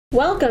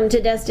Welcome to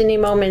Destiny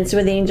Moments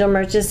with Angel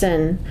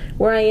Murchison,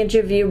 where I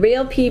interview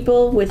real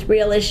people with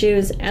real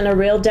issues and a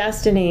real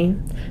destiny.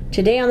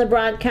 Today on the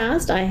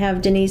broadcast, I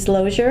have Denise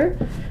Lozier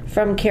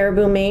from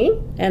Caribou,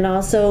 Maine, and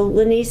also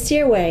Lanice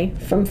Searway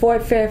from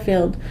Fort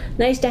Fairfield.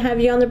 Nice to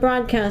have you on the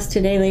broadcast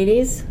today,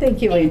 ladies.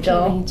 Thank you,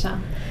 Angel. Thank you, Angel.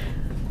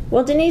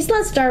 Well, Denise,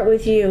 let's start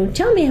with you.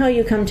 Tell me how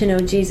you come to know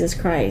Jesus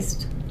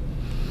Christ.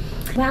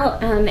 Well,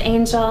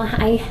 Angel,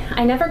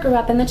 I never grew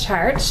up in the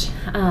church.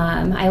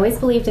 I always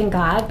believed in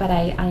God, but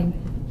I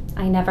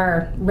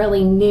never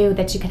really knew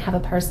that you could have a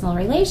personal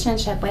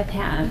relationship with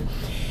Him.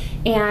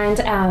 And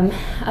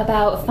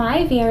about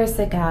 5 years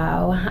ago,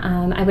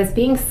 I was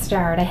being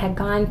stirred. I had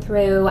gone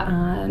through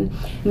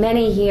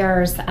many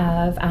years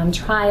of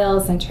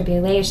trials and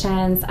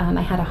tribulations.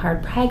 I had a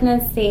hard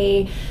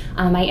pregnancy.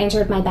 I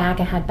injured my back.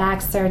 I had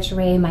back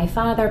surgery. My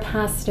father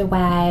passed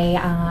away.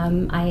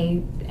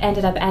 I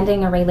ended up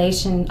ending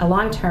a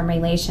long-term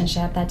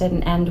relationship that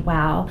didn't end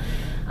well.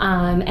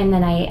 And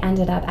then I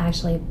ended up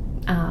actually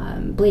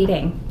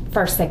bleeding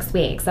for 6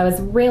 weeks. I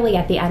was really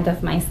at the end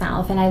of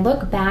myself, and I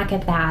look back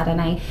at that and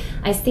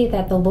I see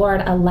that the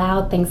Lord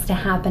allowed things to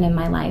happen in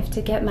my life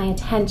to get my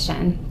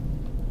attention.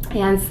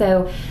 And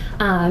so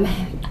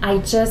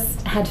I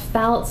just had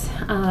felt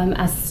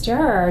a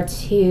stir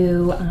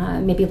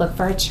to maybe look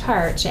for a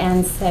church.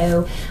 And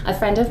so a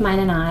friend of mine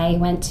and I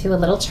went to a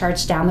little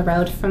church down the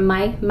road from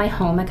my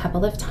home a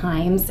couple of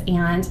times,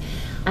 and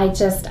I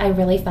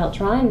really felt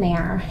drawn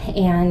there.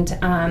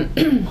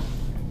 And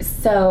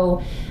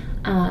so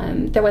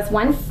there was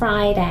one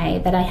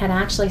Friday that I had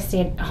actually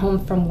stayed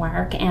home from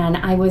work, and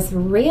I was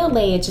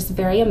really just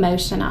very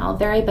emotional,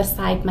 very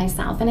beside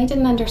myself, and I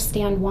didn't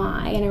understand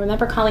why. And I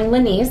remember calling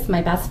Lanice,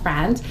 my best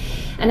friend,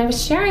 and I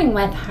was sharing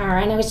with her,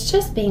 and I was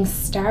just being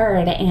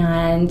stirred,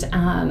 and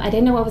I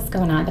didn't know what was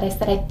going on, but I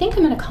said, I think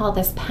I'm going to call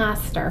this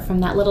pastor from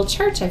that little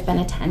church I've been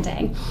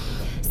attending.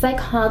 So I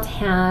called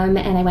him,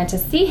 and I went to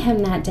see him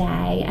that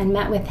day and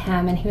met with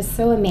him, and he was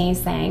so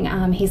amazing.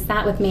 He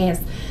sat with me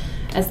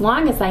as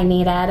long as I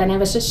needed, and I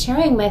was just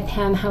sharing with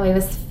him how I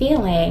was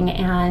feeling,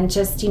 and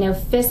just,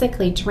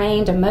 physically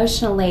drained,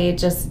 emotionally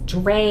just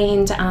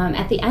drained,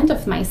 at the end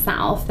of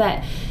myself,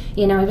 that,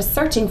 I was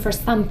searching for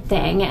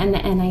something,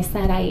 and I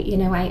said,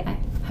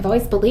 I've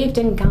always believed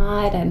in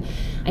God, and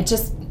I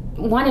just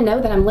want to know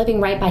that I'm living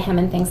right by Him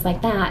and things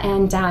like that.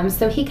 And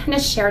so he kind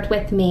of shared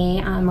with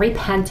me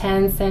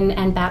repentance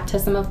and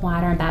baptism of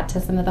water and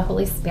baptism of the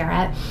Holy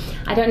Spirit.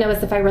 I don't know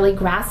as if I really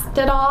grasped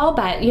it all,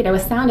 but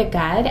it sounded good.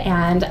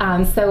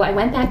 And so I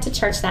went back to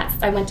church.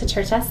 I went to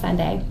church that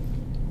Sunday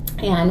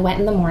and went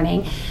in the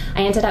morning.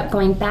 I ended up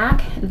going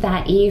back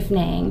that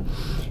evening.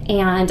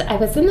 And I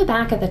was in the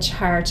back of the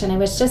church, and I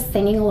was just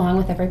singing along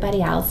with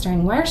everybody else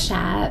during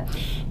worship.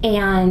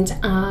 And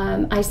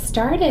I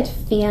started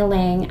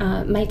feeling,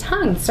 my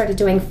tongue started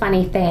doing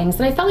funny things.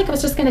 And I felt like I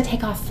was just going to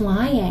take off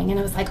flying. And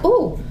I was like,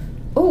 ooh,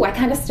 I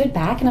kind of stood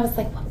back, and I was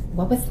like,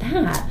 what was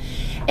that?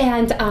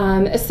 And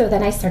so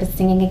then I started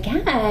singing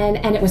again,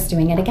 and it was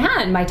doing it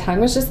again. My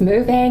tongue was just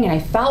moving, and I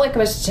felt like I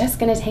was just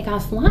going to take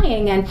off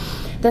flying. And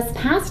this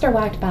pastor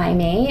walked by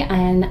me,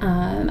 and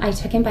I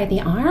took him by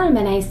the arm,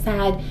 and I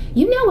said,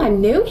 I'm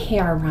new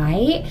here,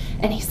 right?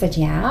 And he said,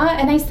 yeah.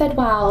 And I said,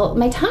 well,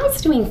 my tongue's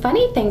doing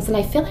funny things, and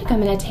I feel like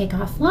I'm going to take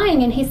off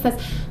flying. And he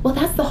says, well,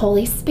 that's the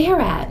Holy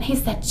Spirit. He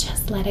said,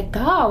 just let it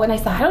go. And I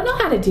said, I don't know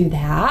how to do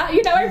that.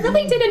 I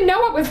really didn't know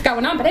what was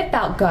going on, but it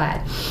felt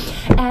good.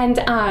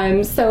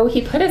 And so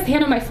he put his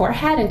hand on my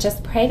forehead and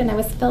just prayed, and I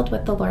was filled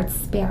with the Lord's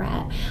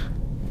Spirit.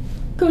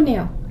 Who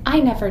knew? I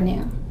never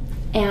knew.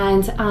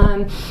 And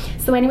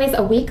so anyways,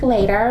 a week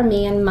later,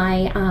 me and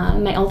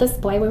my oldest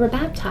boy, we were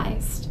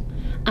baptized,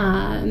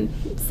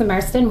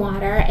 submersed in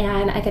water.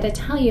 And I got to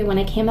tell you, when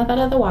I came up out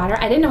of the water,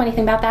 I didn't know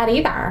anything about that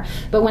either,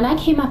 but when I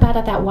came up out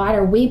of that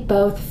water, we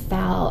both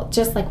felt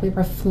just like we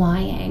were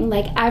flying,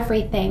 like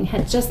everything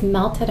had just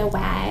melted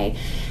away.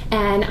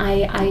 And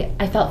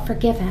I felt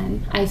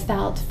forgiven. I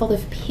felt full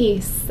of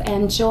peace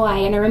and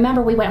joy. And I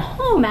remember we went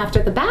home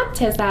after the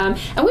baptism,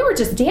 and we were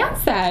just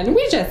dancing.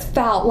 We just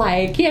felt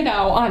like,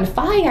 on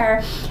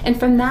fire. And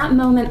from that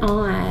moment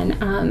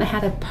on, I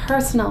had a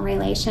personal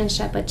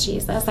relationship with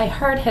Jesus. I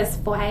heard His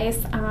voice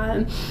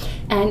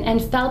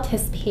and felt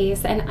His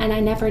peace. And I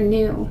never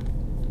knew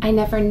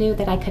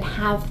that I could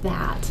have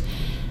that.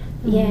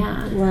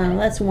 Yeah. Wow,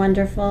 that's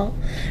wonderful.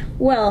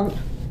 Well,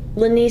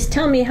 Lanice,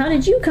 tell me, how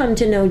did you come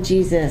to know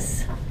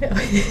Jesus?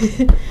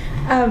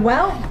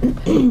 Well,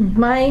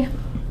 my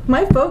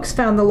folks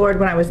found the Lord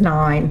when I was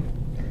 9,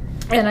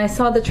 and I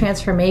saw the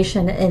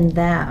transformation in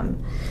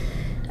them,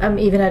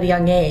 even at a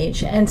young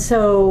age. And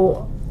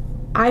so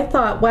I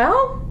thought,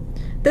 well,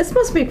 this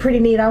must be pretty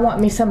neat. I want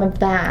me some of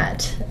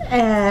that.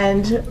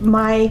 And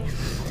my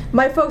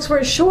folks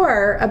weren't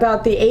sure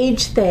about the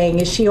age thing.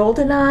 Is she old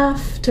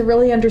enough to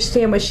really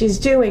understand what she's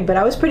doing? But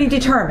I was pretty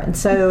determined,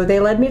 so they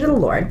led me to the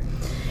Lord.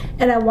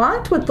 And I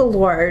walked with the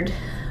Lord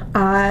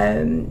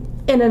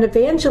in an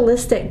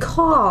evangelistic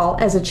call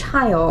as a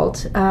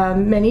child.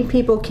 Many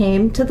people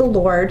came to the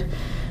Lord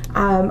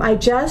I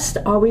just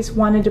always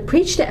wanted to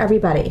preach to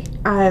everybody,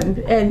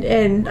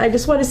 and I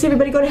just wanted to see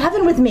everybody go to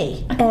heaven with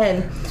me,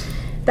 and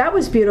that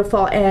was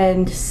beautiful.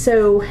 And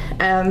so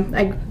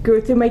I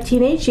grew through my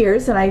teenage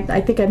years, and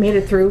I think I made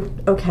it through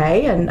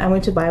okay, and I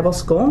went to Bible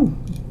school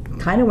and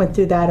kind of went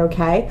through that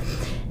okay.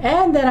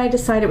 And then I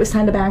decided it was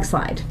time to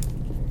backslide.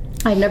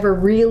 I never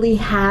really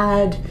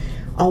had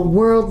a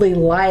worldly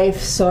life,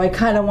 so I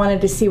kind of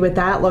wanted to see what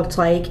that looked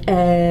like,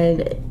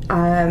 and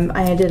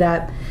I ended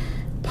up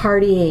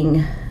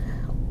partying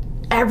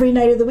every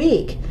night of the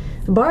week.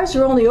 The bars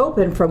are only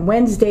open from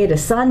Wednesday to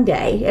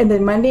Sunday, and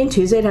then Monday and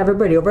Tuesday I'd have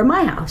everybody over at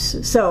my house.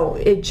 So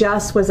it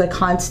just was a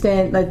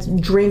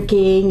constant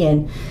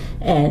drinking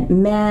and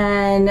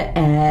men,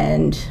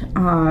 and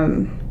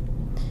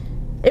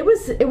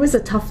it was a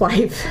tough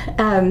life.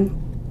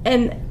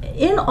 And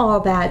in all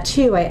that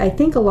too, I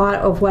think a lot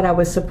of what I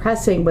was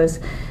suppressing was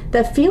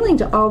that feeling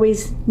to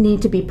always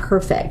need to be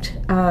perfect.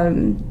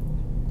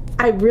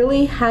 I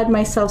really had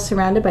myself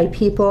surrounded by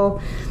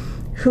people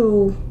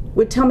who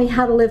would tell me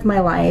how to live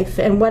my life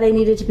and what I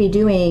needed to be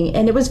doing,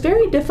 and it was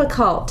very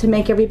difficult to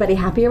make everybody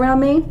happy around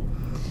me.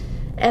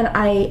 And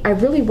I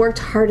really worked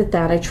hard at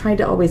that. I tried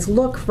to always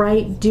look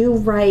right, do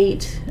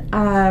right,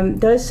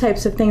 those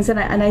types of things. And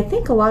I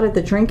think a lot of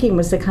the drinking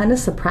was to kind of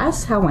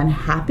suppress how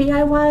unhappy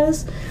I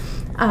was,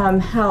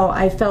 how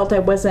I felt I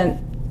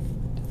wasn't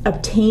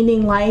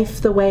obtaining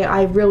life the way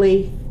I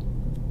really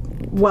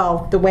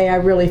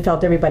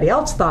felt everybody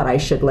else thought I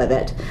should live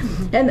it.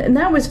 Mm-hmm. And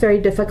that was very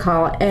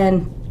difficult.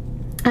 And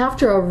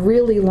after a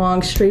really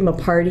long stream of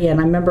partying,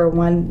 I remember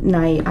one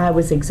night I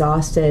was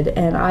exhausted,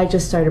 and I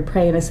just started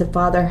praying. I said,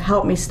 Father,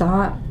 help me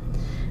stop.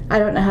 I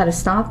don't know how to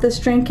stop this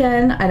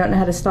drinking. I don't know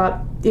how to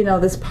stop,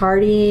 this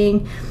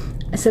partying.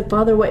 I said,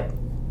 Father,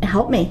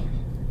 help me.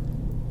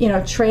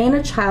 Train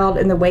a child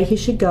in the way he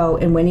should go,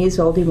 and when he is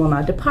old, he will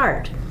not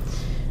depart.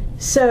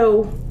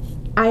 So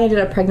I ended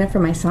up pregnant for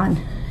my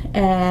son.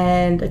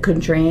 And I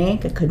couldn't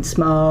drink, I couldn't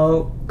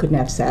smoke, couldn't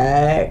have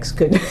sex,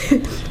 couldn't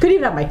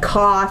even have my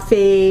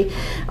coffee.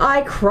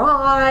 I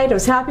cried. I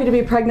was happy to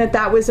be pregnant.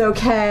 That was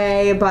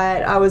okay,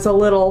 but I was a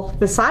little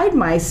beside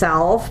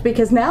myself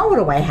because now what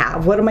do I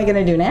have? What am I going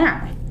to do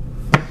now?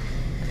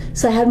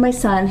 So I had my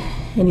son,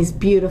 and he's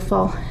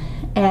beautiful,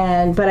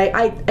 but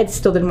I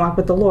still didn't walk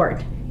with the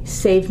Lord. He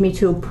saved me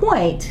to a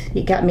point.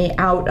 He got me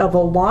out of a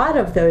lot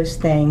of those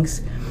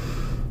things.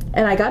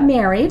 And I got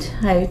married.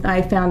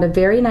 I found a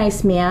very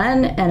nice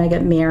man, and I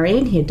got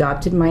married. He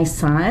adopted my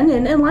son,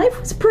 and life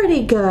was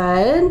pretty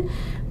good,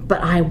 but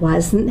I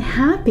wasn't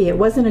happy. It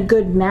wasn't a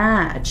good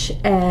match,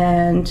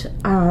 and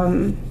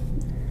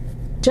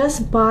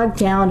just bogged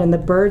down in the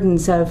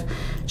burdens of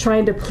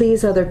trying to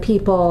please other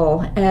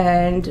people,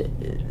 and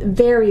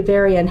very,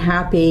 very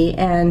unhappy.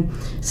 And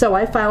so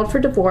I filed for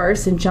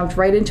divorce and jumped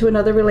right into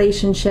another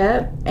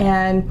relationship,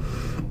 and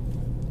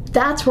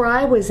that's where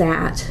I was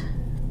at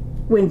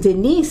when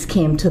Denise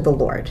came to the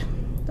Lord.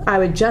 I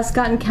had just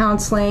gotten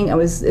counseling. I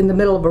was in the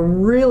middle of a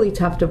really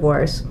tough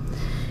divorce,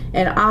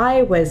 and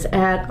I was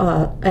at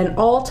an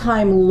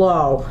all-time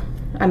low.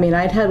 I mean,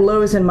 I'd had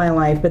lows in my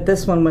life, but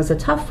this one was a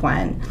tough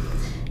one,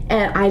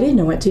 and I didn't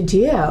know what to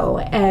do.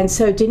 And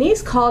so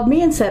Denise called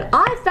me and said,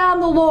 I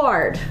found the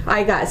Lord.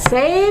 I got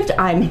saved.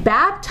 I'm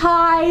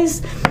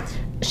baptized.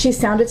 She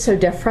sounded so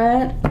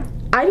different.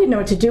 I didn't know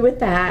what to do with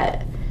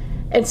that.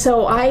 And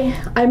so I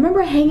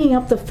remember hanging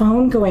up the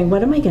phone going,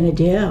 what am I going to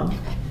do?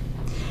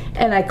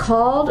 And I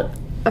called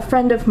a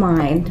friend of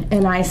mine,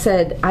 and I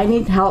said, I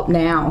need help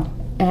now.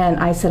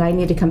 And I said, I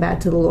need to come back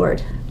to the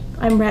Lord.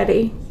 I'm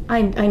ready.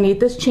 I need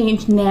this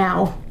change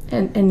now,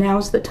 and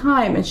now's the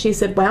time. And she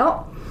said,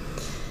 well,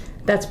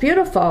 that's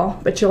beautiful,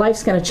 but your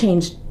life's going to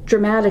change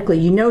dramatically.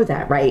 You know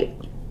that, right?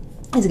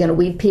 He's going to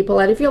weed people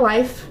out of your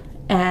life,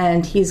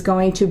 and he's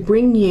going to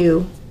bring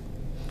you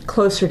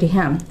closer to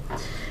him.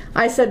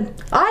 I said,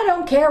 I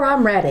don't care,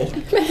 I'm ready.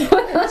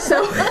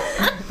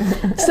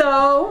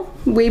 So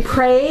we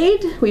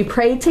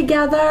prayed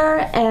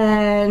together,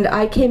 and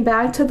I came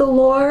back to the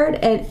Lord,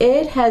 and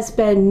it has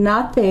been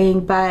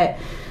nothing but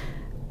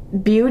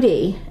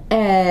beauty,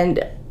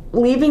 and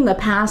leaving the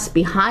past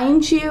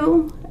behind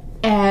you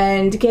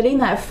and getting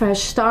that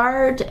fresh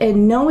start,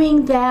 and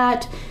knowing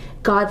that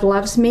God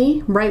loves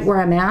me right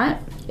where I'm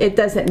at. It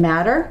doesn't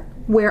matter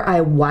where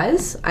I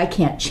was. I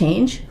can't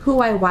change who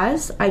I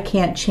was. I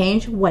can't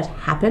change what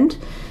happened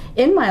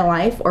in my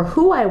life, or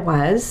who I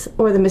was,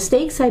 or the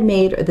mistakes I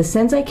made, or the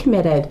sins I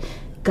committed.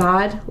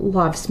 God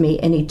loves me,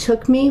 and he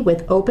took me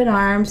with open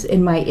arms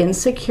in my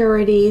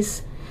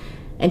insecurities,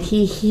 and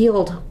he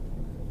healed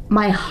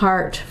my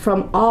heart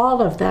from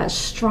all of that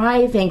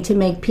striving to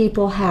make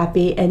people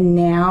happy. And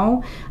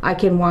now I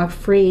can walk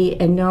free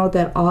and know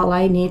that all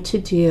I need to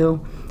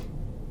do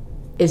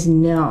is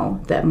know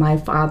that my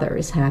Father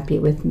is happy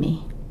with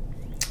me.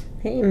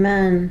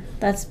 Amen.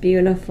 That's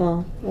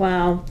beautiful.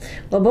 Wow.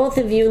 Well, both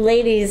of you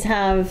ladies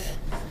have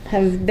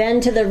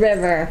been to the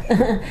river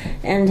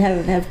and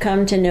have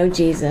come to know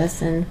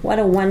Jesus, and what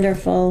a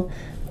wonderful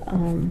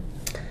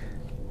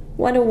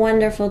What a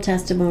wonderful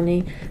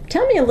testimony.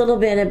 Tell me a little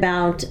bit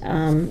about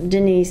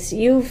Denise.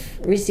 You've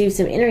received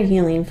some inner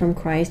healing from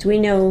Christ. We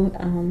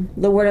know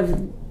the Word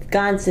of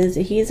God says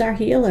that He's our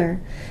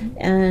healer,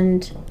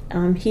 and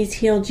He's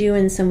healed you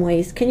in some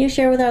ways. Can you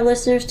share with our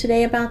listeners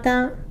today about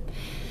that?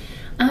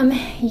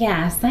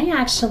 Yes, I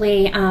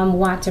actually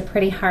walked a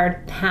pretty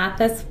hard path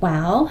as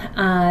well.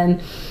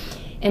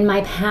 In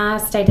my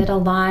past, I did a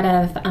lot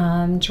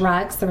of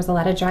drugs. There was a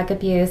lot of drug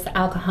abuse,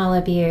 alcohol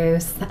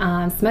abuse,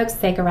 smoked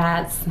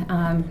cigarettes,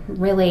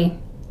 really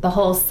the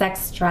whole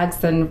sex,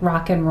 drugs, and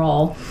rock and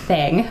roll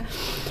thing.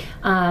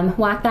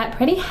 Walked that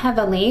pretty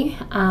heavily,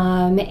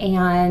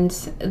 and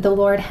the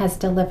Lord has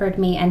delivered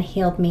me and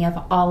healed me of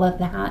all of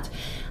that.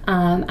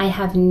 I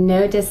have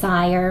no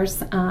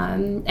desires,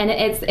 and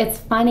it's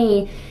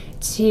funny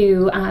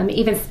to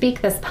even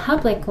speak this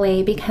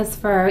publicly, because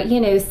for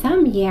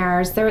some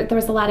years there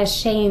was a lot of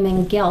shame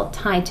and guilt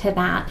tied to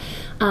that,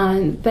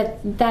 but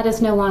that is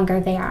no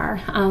longer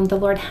there. The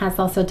Lord has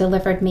also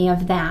delivered me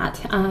of that.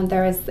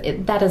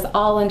 That is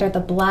all under the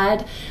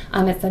blood.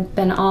 It's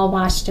been all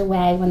washed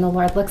away. When the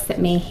Lord looks at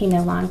me, He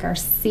no longer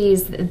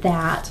sees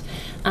that.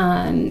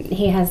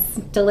 He has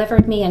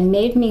delivered me and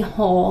made me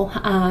whole.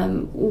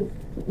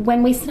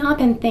 When we stop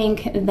and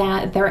think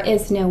that there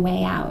is no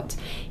way out,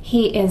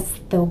 He is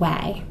the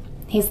way.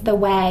 He's the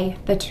way,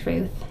 the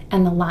truth,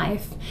 and the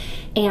life.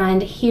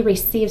 And He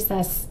receives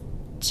us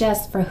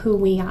just for who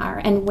we are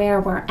and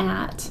where we're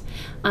at.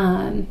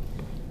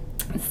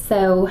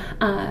 So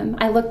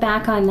I look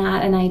back on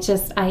that, and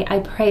I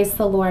praise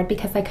the Lord,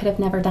 because I could have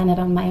never done it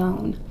on my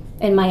own,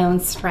 in my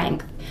own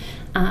strength.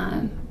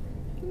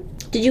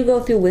 Did you go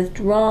through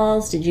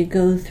withdrawals? Did you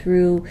go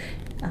through...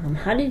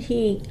 how did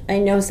He... I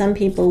know some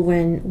people,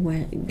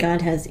 when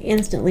God has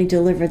instantly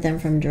delivered them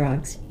from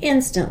drugs,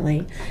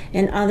 instantly,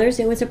 and others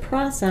it was a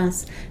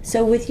process.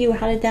 So with you,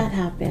 how did that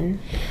happen?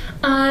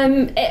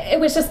 It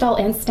was just all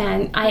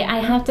instant. I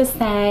have to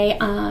say,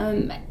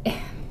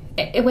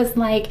 it was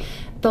like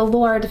the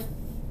Lord,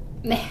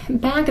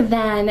 back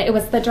then, it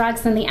was the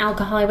drugs and the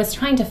alcohol. I was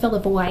trying to fill a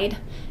void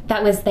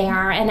that was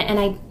there, and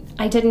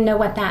I didn't know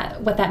what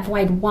that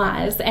void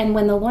was. And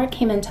when the Lord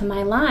came into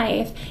my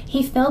life,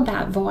 He filled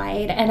that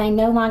void, and I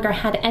no longer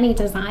had any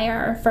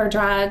desire for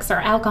drugs or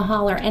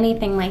alcohol or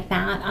anything like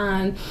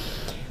that.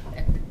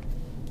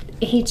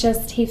 He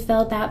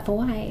filled that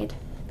void.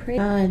 Praise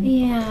God.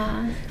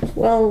 Yeah.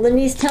 Well,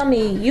 Lenise, tell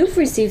me, you've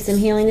received some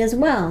healing as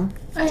well.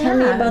 Tell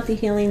me about the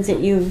healings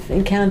that you've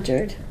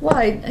encountered.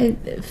 Well,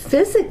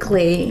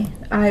 physically,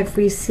 I've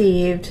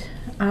received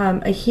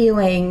a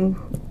healing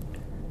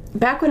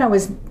back when I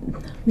was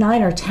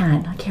 9 or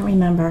 10, I can't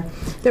remember.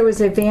 There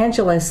was an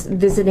evangelist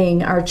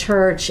visiting our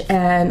church,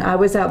 and I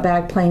was out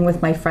back playing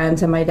with my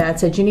friends, and my dad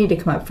said, "You need to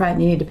come up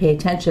front, you need to pay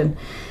attention."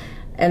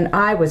 And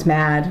I was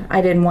mad.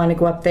 I didn't want to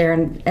go up there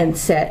and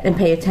sit and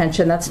pay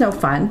attention. That's no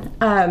fun.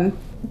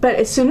 But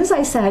as soon as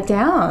I sat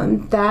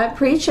down, that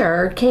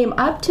preacher came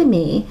up to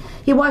me.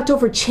 He walked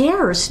over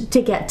chairs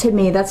to get to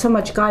me. That's how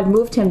much God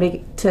moved him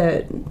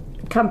to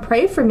come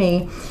pray for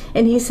me.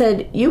 And he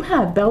said, "You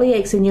have belly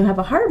aches and you have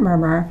a heart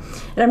murmur."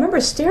 And I remember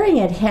staring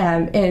at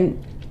him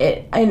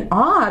in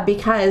awe,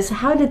 because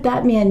how did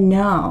that man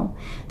know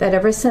that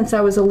ever since I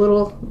was a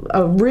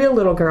real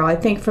little girl, I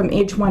think from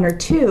age 1 or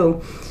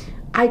 2,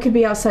 I could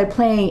be outside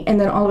playing, and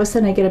then all of a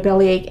sudden I get a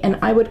bellyache, and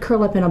I would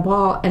curl up in a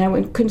ball, and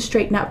I couldn't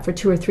straighten up for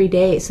 2 or 3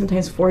 days,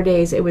 sometimes 4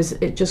 days. It was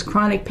just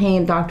chronic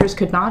pain. Doctors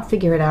could not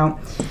figure it out.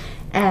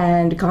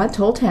 And God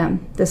told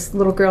him, this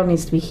little girl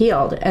needs to be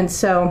healed. And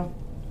so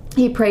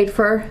he prayed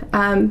for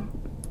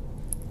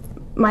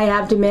my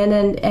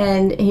abdomen,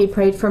 and he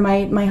prayed for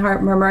my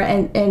heart murmur,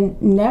 and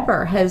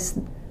never has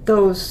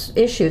those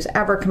issues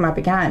ever come up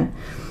again.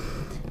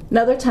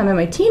 Another time in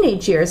my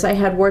teenage years, I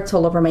had warts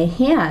all over my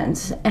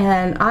hands,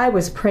 and I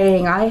was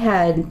praying. I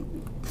had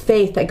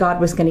faith that God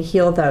was going to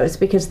heal those,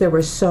 because there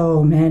were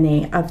so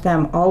many of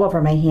them all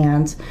over my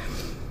hands.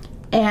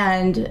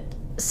 And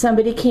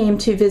somebody came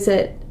to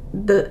visit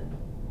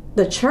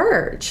the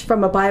church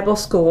from a Bible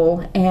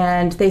school,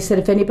 and they said,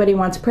 "If anybody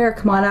wants prayer,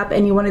 come on up.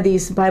 Any one of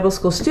these Bible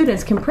school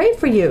students can pray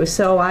for you."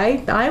 So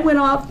I went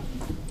off,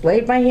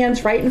 laid my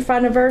hands right in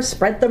front of her,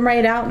 spread them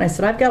right out, and I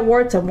said, "I've got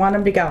warts. I want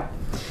them to go."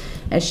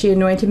 And she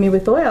anointed me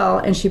with oil,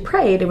 and she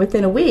prayed, and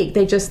within a week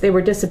they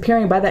were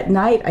disappearing. By that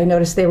night, I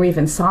noticed they were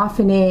even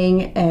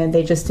softening, and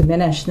they just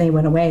diminished, and they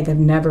went away. They've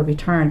never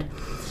returned.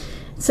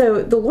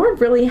 So the Lord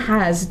really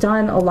has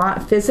done a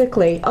lot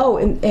physically. Oh,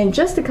 and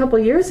just a couple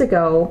years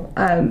ago,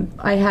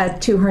 I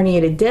had 2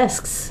 herniated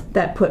discs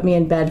that put me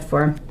in bed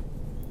for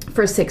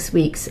 6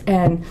 weeks,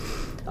 and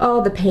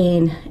all the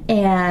pain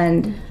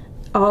and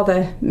all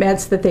the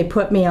meds that they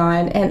put me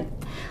on. And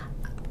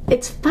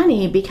it's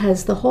funny,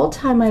 because the whole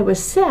time I was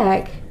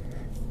sick,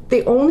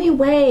 the only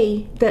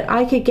way that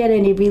I could get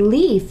any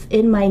relief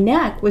in my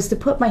neck was to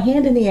put my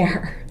hand in the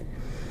air.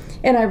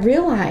 And I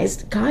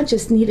realized God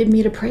just needed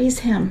me to praise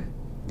Him.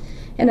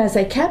 And as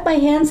I kept my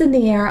hands in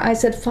the air, I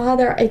said,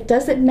 "Father, it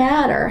doesn't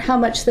matter how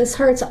much this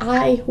hurts.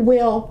 I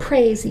will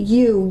praise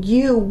you.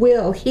 You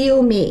will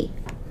heal me,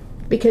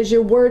 because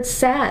your word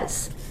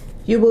says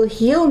You will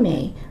heal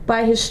me.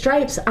 By his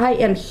stripes, I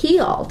am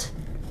healed.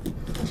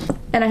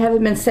 And I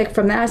haven't been sick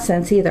from that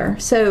since either.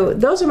 So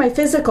those are my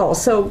physicals.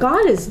 So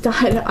God has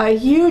done a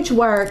huge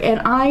work.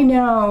 And I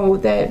know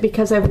that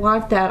because I've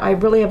walked that, I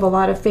really have a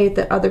lot of faith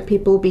that other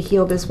people will be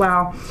healed as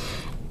well.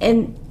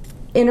 And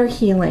inner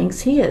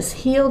healings. He has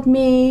healed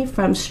me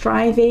from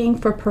striving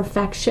for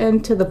perfection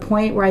to the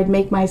point where I'd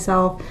make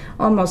myself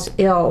almost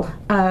ill.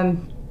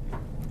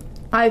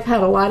 I've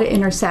had a lot of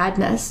inner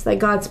sadness that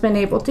God's been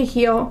able to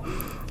heal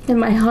in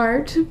my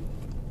heart.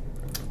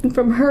 And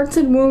from hurts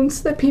and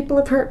wounds that people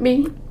have hurt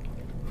me.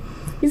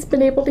 He's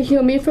been able to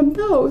heal me from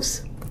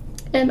those.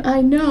 And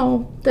I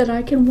know that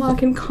I can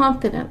walk in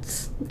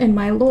confidence in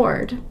my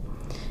Lord.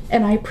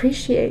 And I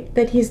appreciate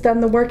that he's done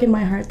the work in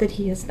my heart that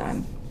he has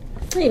done.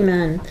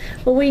 Amen.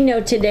 Well, we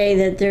know today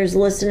that there's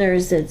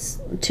listeners that's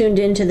tuned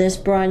into this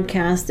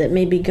broadcast that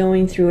may be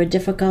going through a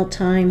difficult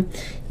time.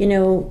 You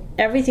know,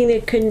 everything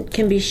that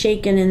can be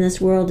shaken in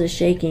this world is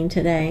shaking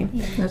today.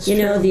 That's you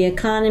know, true. the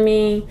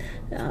economy,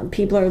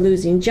 people are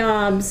losing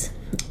jobs,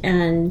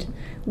 and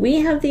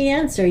we have the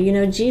answer. You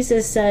know,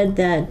 Jesus said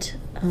that,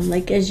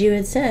 like as you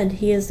had said,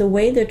 he is the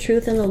way, the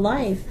truth, and the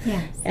life.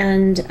 Yes.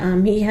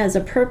 And he has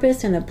a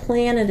purpose and a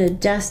plan and a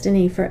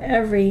destiny for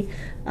every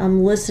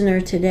listener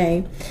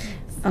today.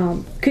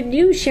 Could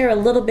you share a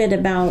little bit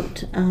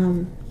about,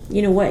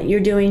 you know, what you're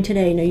doing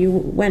today? You know, you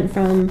went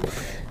from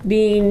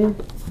being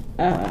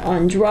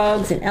on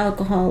drugs and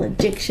alcohol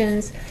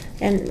addictions,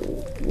 and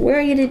where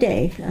are you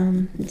today?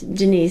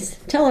 Denise,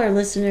 tell our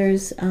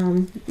listeners,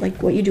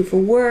 like what you do for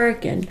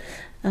work and,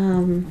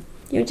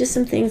 you know, just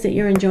some things that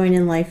you're enjoying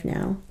in life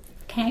now.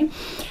 Okay.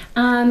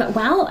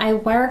 Well, I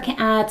work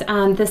at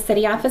the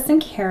city office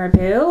in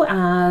Caribou.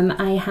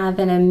 I have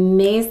an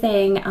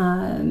amazing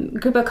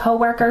group of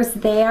coworkers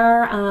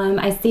there.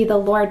 I see the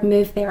Lord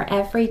move there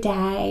every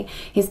day.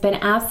 He's been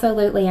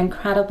absolutely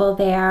incredible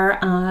there.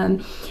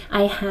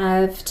 I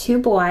have two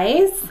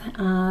boys,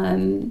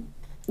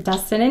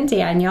 Dustin and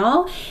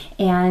Daniel,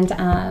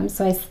 and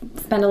so I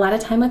spend a lot of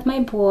time with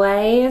my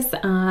boys.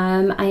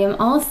 I am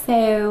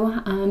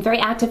also very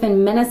active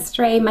in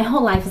ministry. My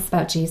whole life is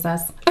about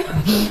Jesus.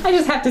 I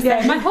just have to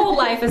say, my whole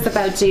life is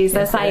about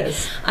Jesus.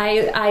 Yes,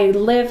 I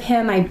live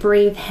him, I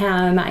breathe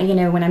him. You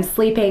know, when I'm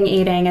sleeping,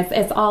 eating,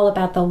 it's all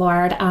about the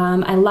Lord.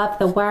 I love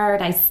the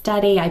Word. I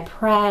study, I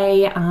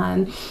pray.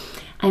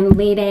 I'm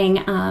leading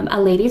a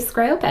ladies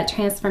group at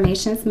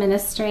Transformations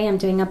Ministry. I'm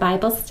doing a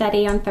Bible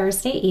study on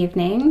Thursday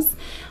evenings.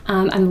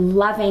 I'm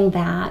loving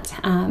that.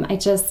 I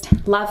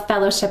just love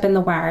fellowship in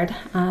the Word.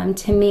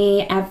 To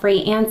me,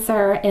 every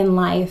answer in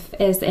life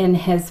is in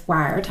His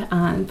Word.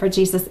 For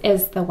Jesus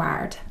is the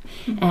Word,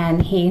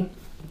 and He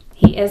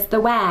is the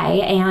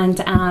way.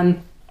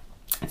 And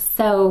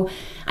so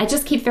I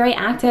just keep very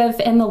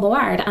active in the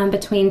Lord.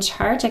 Between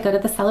church, I go to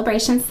the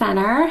Celebration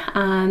Center.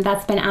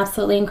 That's been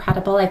absolutely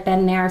incredible. I've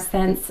been there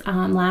since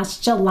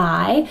last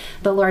July.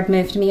 The Lord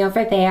moved me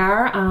over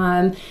there.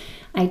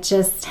 I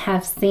just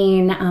have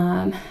seen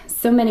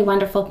so many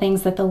wonderful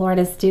things that the Lord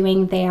is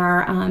doing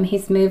there.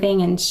 He's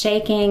moving and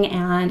shaking,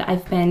 and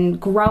I've been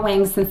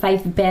growing since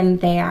I've been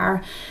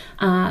there.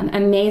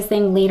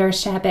 Amazing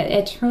leadership.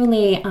 It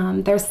truly,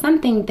 there's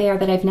something there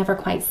that I've never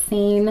quite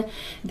seen.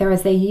 There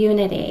is a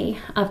unity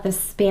of the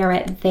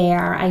Spirit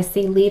there. I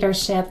see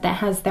leadership that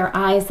has their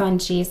eyes on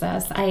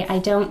Jesus. I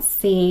don't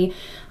see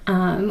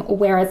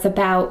where it's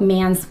about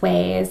man's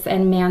ways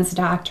and man's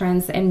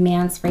doctrines and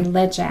man's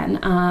religion.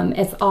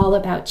 It's all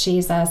about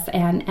Jesus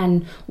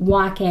and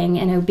walking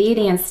in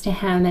obedience to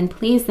Him and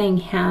pleasing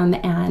Him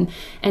and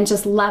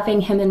just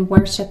loving Him and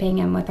worshiping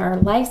Him with our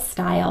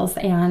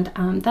lifestyles.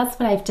 And that's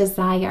what I've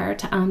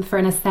desired for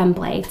an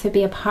assembly, to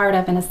be a part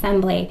of an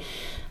assembly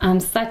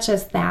such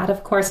as that.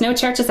 Of course, no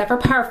church is ever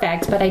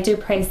perfect, but I do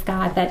praise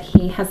God that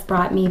He has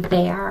brought me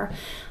there.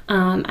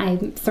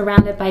 I'm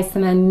surrounded by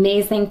some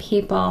amazing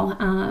people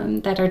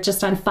that are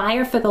just on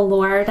fire for the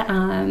Lord.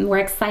 We're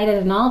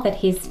excited in all that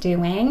He's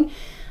doing.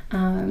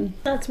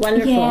 That's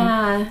wonderful.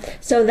 Yeah.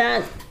 So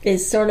that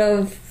is sort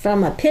of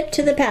from a pit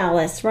to the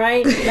palace,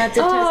 right? That's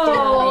a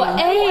Oh,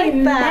 testimony.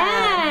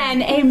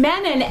 amen.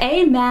 Amen and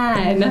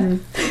amen.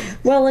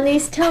 Mm-hmm. Well,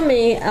 Lenise, tell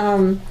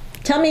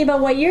me about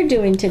what you're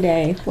doing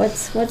today.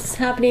 What's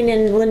happening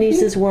in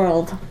Lenise's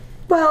world?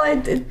 Well,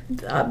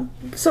 I'm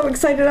so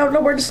excited, I don't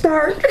know where to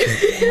start.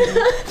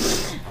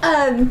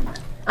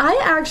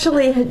 I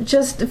actually had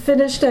just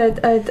finished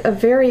a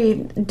very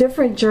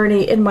different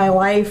journey in my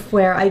life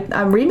where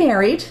I'm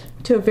remarried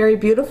to a very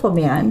beautiful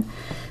man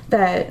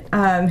that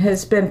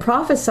has been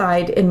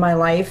prophesied in my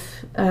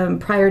life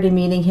prior to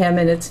meeting him,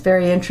 and it's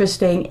very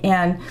interesting.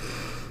 And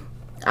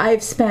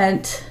I've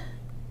spent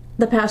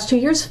the past 2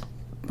 years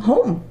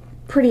home,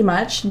 pretty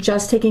much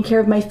just taking care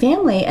of my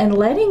family and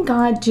letting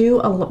God do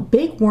a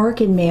big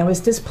work in me. I was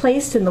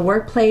displaced in the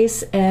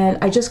workplace and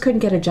I just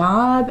couldn't get a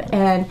job,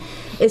 and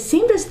it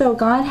seemed as though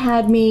God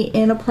had me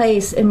in a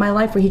place in my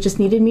life where He just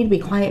needed me to be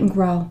quiet and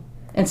grow,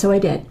 and so I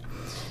did.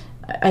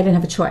 I didn't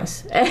have a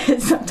choice.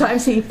 And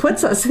sometimes he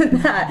puts us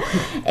in that.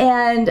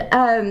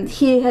 And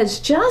he has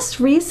just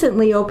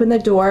recently opened the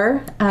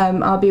door.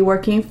 I'll be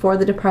working for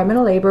the Department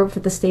of Labor for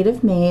the state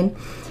of Maine.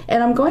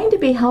 And I'm going to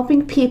be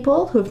helping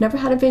people who have never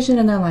had a vision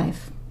in their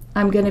life.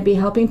 I'm going to be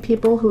helping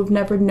people who have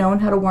never known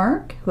how to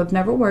work, who have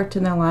never worked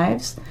in their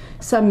lives.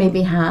 Some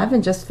maybe have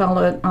and just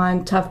fell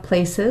on tough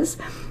places.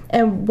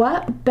 And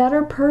what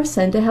better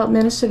person to help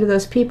minister to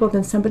those people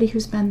than somebody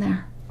who's been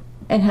there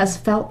and has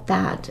felt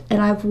that.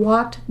 And I've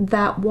walked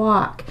that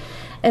walk.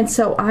 And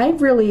so I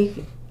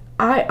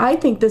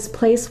think this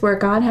place where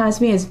God has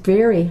me is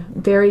very,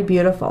 very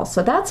beautiful.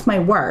 So that's my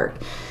work.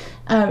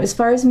 As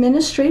far as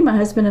ministry, my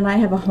husband and I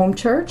have a home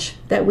church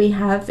that we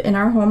have in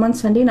our home on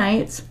Sunday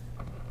nights.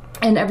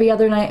 And every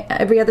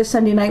other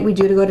Sunday night we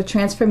do to go to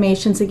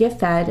Transformations to get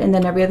fed. And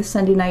then every other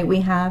Sunday night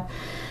we have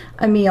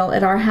a meal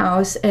at our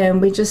house,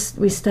 and we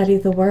study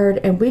the Word,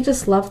 and we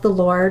just love the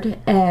Lord,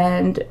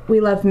 and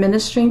we love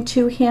ministering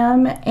to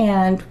Him,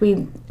 and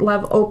we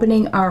love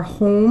opening our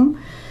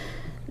home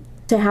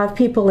to have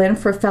people in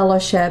for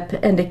fellowship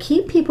and to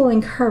keep people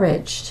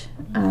encouraged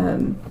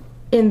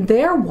in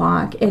their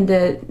walk, and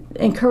to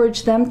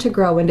encourage them to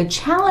grow and to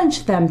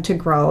challenge them to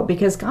grow,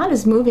 because God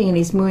is moving and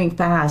He's moving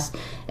fast,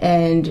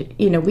 and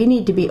we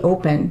need to be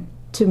open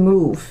to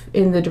move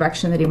in the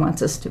direction that He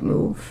wants us to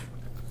move.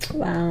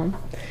 Wow.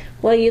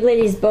 Well, you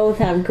ladies both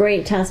have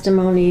great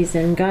testimonies,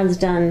 and God's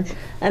done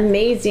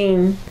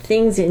amazing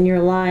things in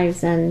your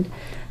lives. And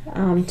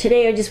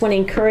today I just want to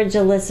encourage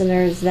the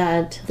listeners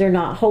that they're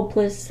not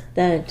hopeless,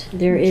 that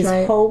there is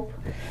hope,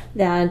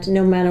 that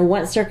no matter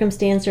what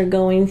circumstance they're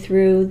going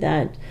through,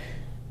 that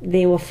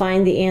they will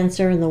find the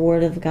answer in the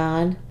Word of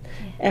God,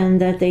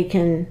 and that they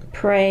can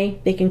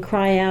pray, they can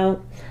cry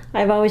out.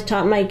 I've always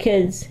taught my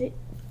kids,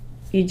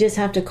 you just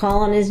have to call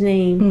on His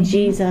name,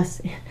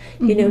 Jesus.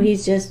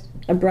 He's just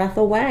a breath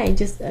away,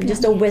 just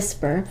a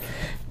whisper.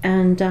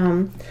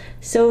 And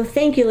so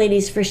thank you,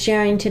 ladies, for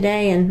sharing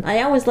today. And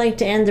I always like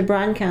to end the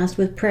broadcast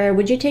with prayer.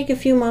 Would you take a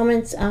few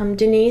moments,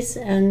 Denise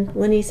and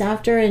Lenice,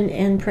 after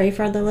and pray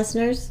for the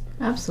listeners?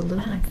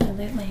 Absolutely.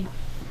 Absolutely.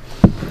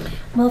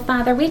 Well,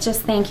 Father, we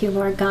just thank you,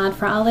 Lord God,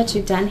 for all that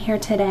you've done here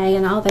today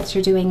and all that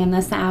you're doing in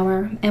this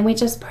hour. And we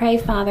just pray,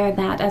 Father,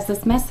 that as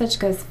this message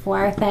goes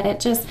forth, that it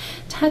just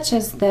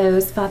touches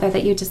those, Father,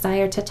 that you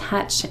desire to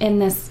touch in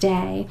this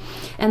day.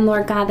 And,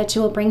 Lord God, that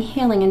you will bring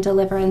healing and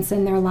deliverance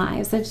in their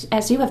lives,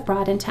 as you have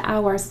brought into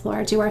ours,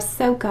 Lord. You are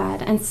so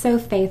good and so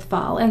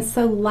faithful and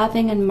so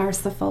loving and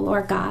merciful,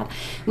 Lord God.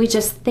 We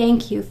just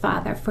thank you,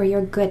 Father, for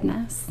your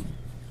goodness.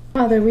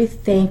 Father, we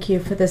thank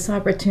you for this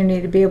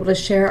opportunity to be able to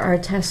share our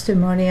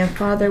testimony. And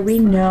Father, we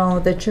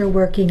know that you're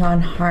working on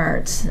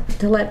hearts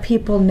to let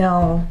people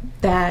know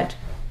that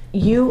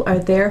you are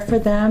there for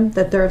them,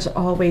 that there's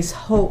always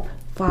hope,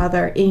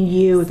 Father, in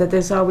you, that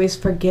there's always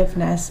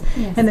forgiveness,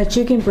 and that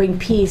you can bring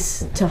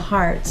peace to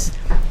hearts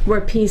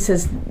where peace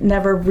has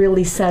never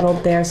really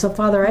settled there. So,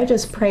 Father, I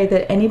just pray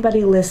that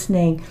anybody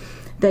listening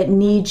that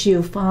needs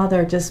you,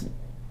 Father, just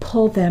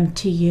pull them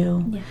to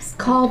you. Yes,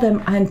 call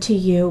them unto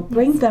you.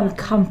 Bring them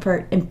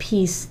comfort and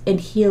peace and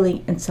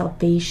healing and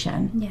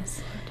salvation.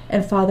 Yes.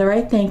 And Father,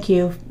 I thank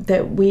you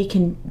that we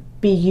can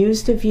be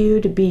used of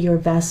you to be your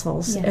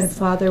vessels. Yes. And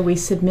Father, we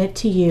submit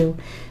to you.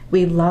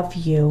 We love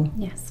you.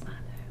 Yes, Father.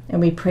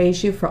 And we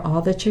praise you for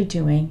all that you're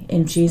doing.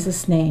 In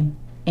Jesus' name,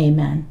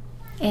 amen.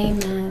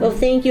 Amen. Well,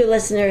 thank you,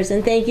 listeners,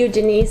 and thank you,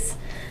 Denise,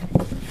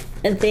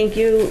 and thank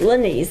you,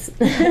 Lenice.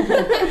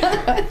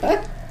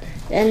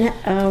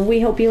 And we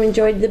hope you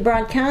enjoyed the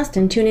broadcast,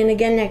 and tune in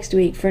again next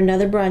week for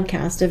another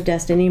broadcast of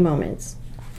Destiny Moments.